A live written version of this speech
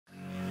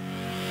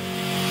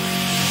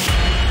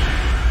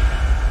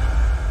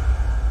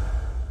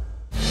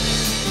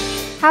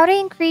How to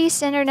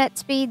increase internet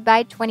speed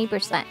by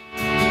 20%.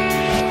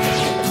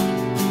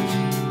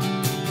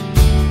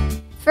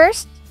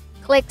 First,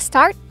 click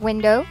Start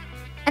window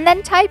and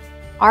then type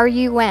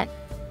RUN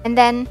and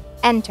then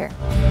enter.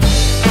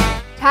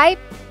 Type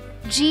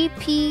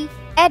gpedit.msc.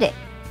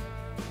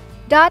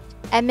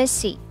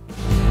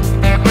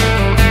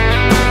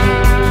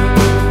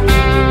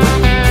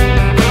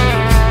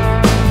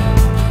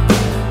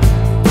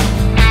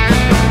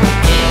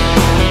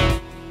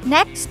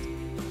 Next,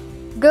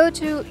 go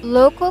to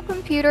Local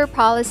Computer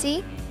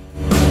Policy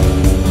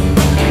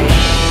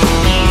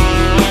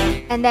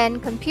and then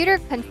Computer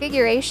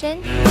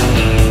Configuration,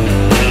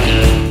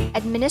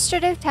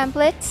 Administrative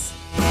Templates,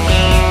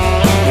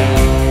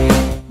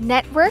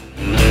 Network,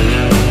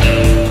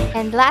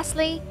 and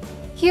lastly,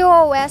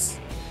 QoS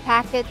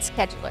Packet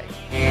Scheduler.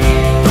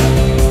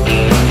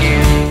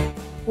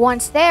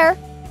 Once there,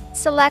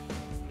 select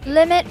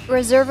Limit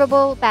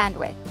Reservable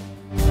Bandwidth.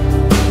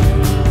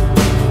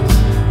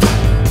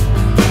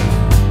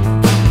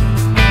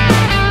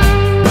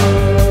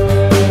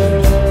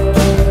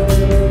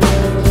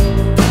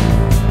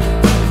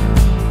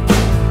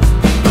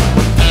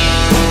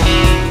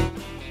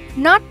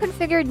 Not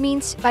configured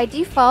means by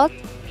default,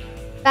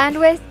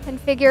 bandwidth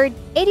configured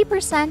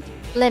 80%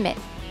 limit.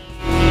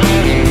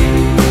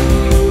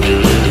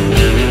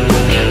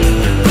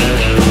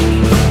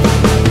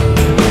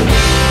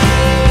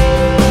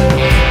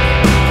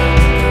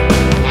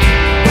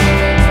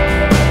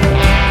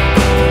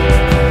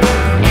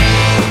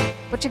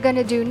 What you're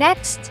gonna do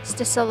next is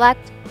to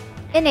select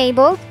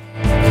Enabled,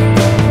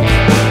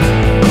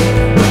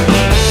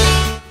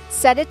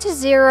 set it to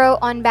 0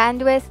 on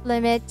bandwidth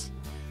limit,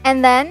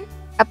 and then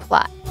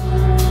apply.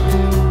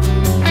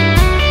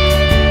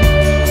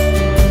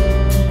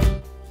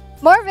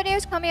 More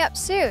videos coming up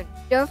soon.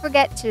 Don't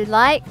forget to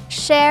like,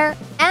 share,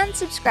 and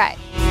subscribe.